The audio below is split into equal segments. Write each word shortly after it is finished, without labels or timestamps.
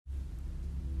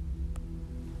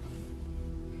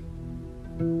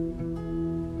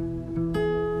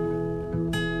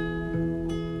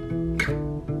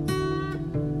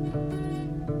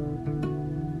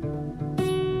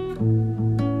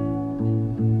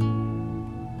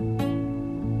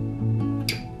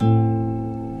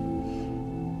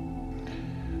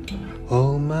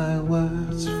All my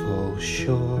words fall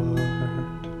short.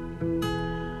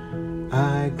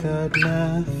 I got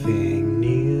nothing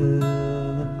new.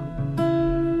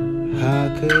 How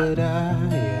could I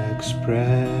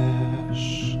express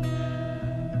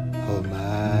all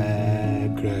my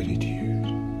gratitude?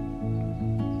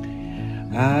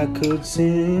 I could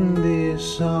sing these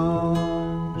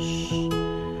songs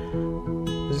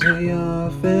as I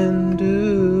often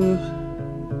do.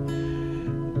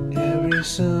 Every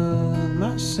song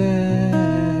I sang,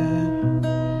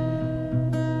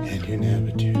 and you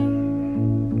never do.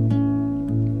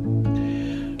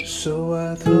 So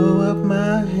I throw up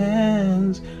my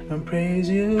hands and praise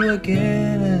you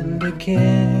again and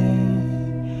again,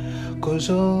 'cause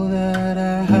all that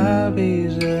I have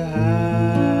is a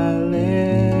hallelujah,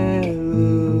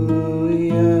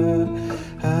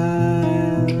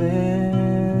 hallelujah.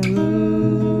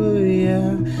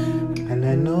 And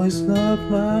I know it's not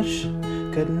much,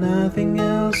 got nothing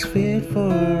else fit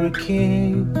for a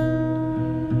king,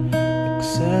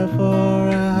 except for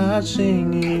a heart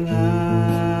singing hallelujah,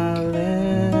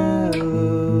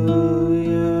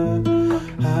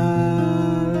 hallelujah.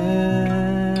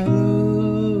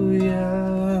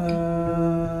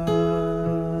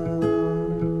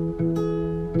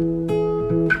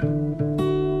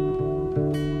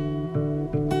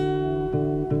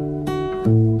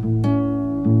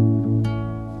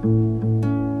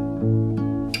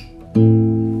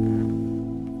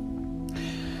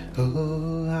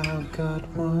 Oh, I've got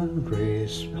one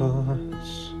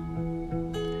response.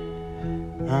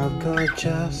 I've got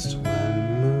just one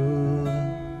move.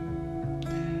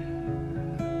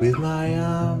 With my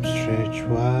arms stretched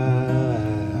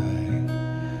wide,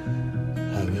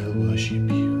 I will worship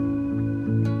you.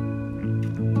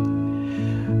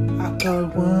 I've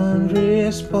got one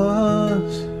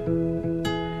response.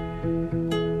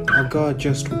 I've got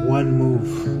just one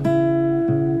move.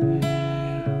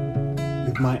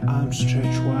 With my arms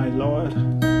stretched wide, Lord,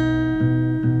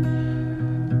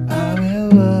 I will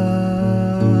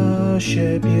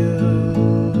worship you.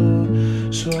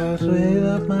 So I'll lift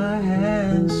up my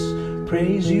hands,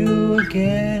 praise you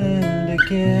again and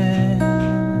again,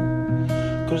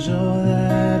 'cause all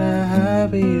that I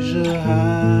have is a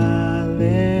hallelujah,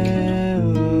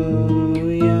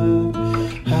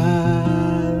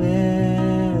 hallelujah.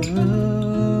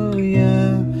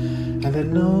 And I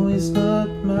know it's not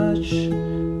much,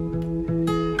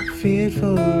 fit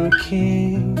for a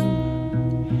king,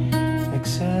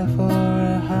 except for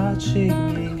a heart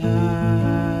singing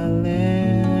hallelujah,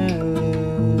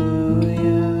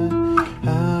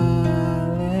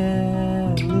 hallelujah.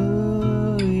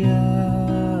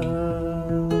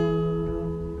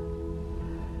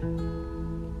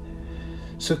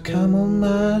 So come on,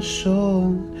 my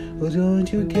soul, oh,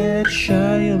 don't you get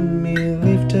shy on me,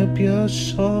 lift up your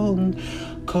song,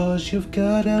 'cause you've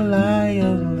got a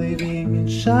lion living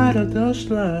inside of those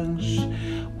lungs.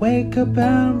 Wake up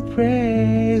and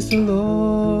praise the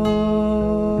Lord.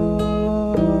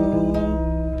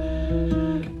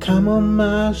 Come on,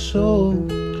 my soul,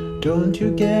 don't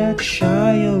you get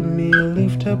shy on me,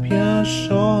 lift up your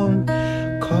song,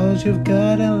 'cause you've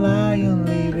got a lion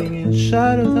living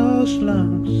inside of those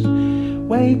lungs.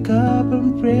 Wake up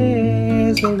and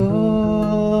praise the Lord.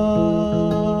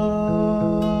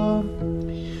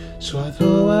 So I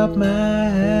throw up my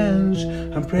hands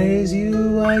and praise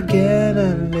you again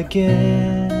and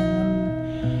again,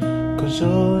 'cause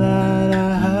all that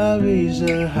I have is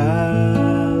a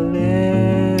hallelujah,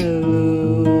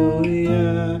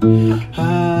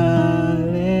 hallelujah.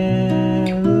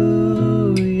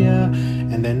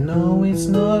 And I know it's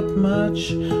not much,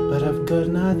 but I've got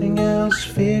nothing else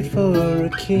fit for a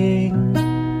king,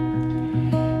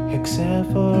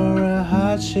 except for a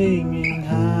heart singing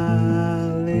hallelujah,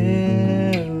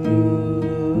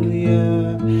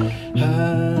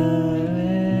 hallelujah.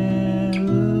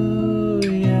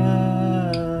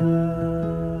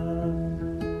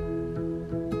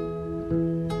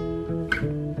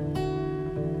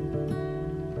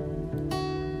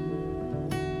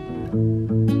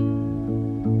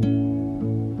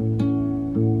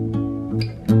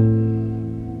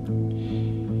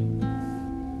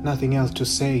 Nothing else to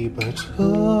say but oh,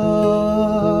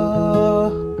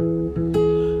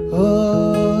 oh,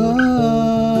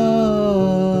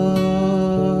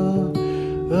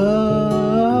 oh,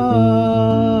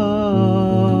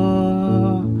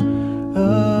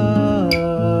 oh.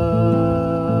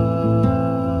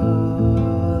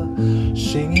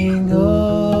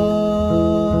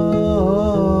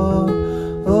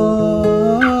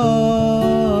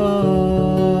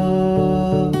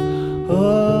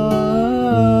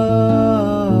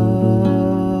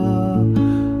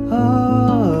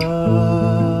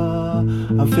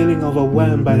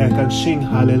 weapon, but I can sing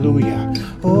hallelujah.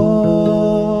 Oh,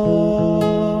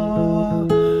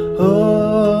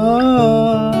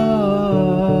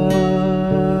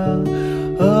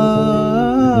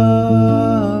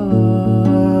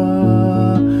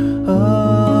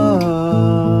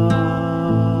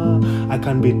 I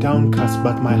can be downcast,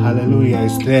 but my hallelujah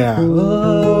is there.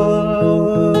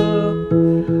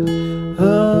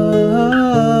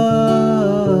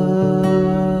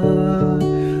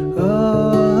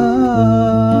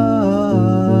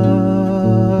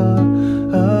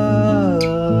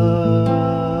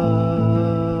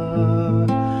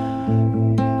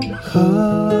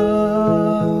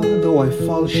 Though I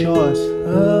fall short,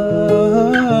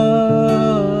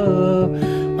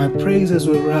 my praises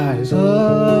will rise.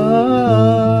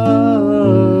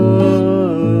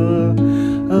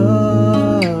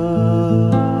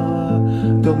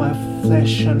 Though my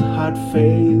flesh and heart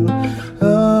fail,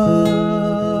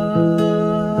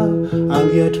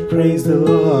 I'll yet praise the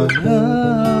Lord.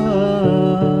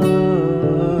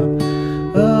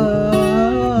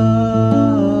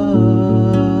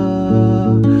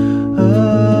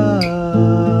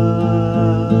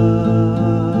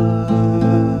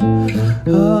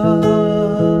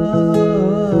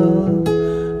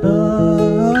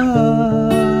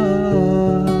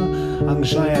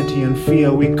 Anxiety and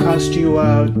fear, we cast you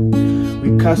out.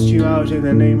 We cast you out in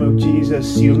the name of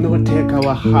Jesus. You'll not take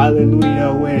our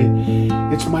hallelujah away.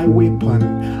 It's my weapon.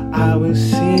 I will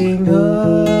sing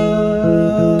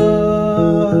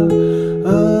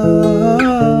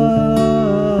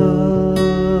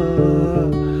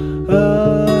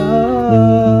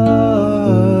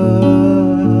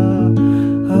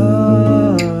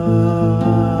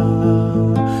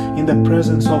in the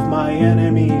presence of my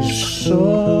enemies.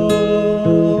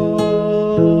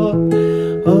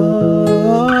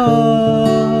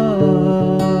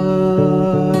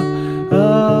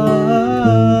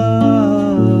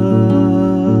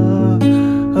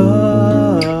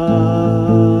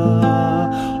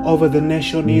 Over the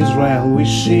nation Israel we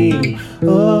sing,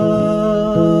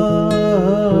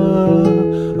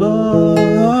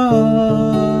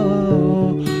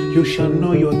 you shall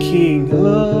know your King.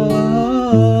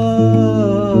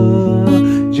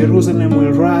 Jerusalem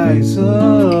will rise.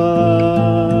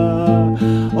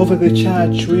 Over the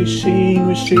church we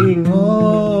sing,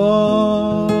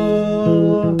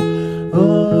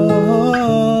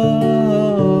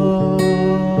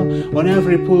 on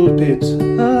every pulpit.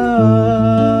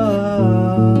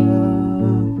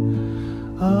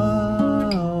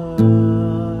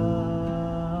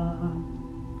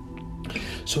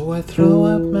 So I throw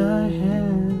up my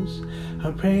hands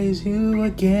and praise you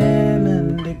again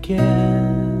and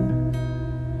again.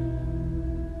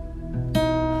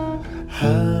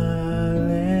 Hallelujah,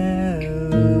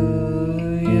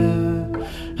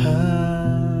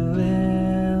 hallelujah.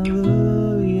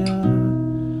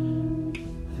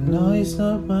 I know it's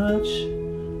not much,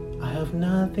 I have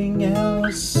nothing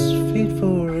else fit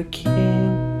for a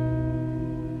king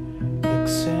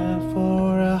except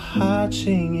for a heart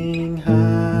singing high.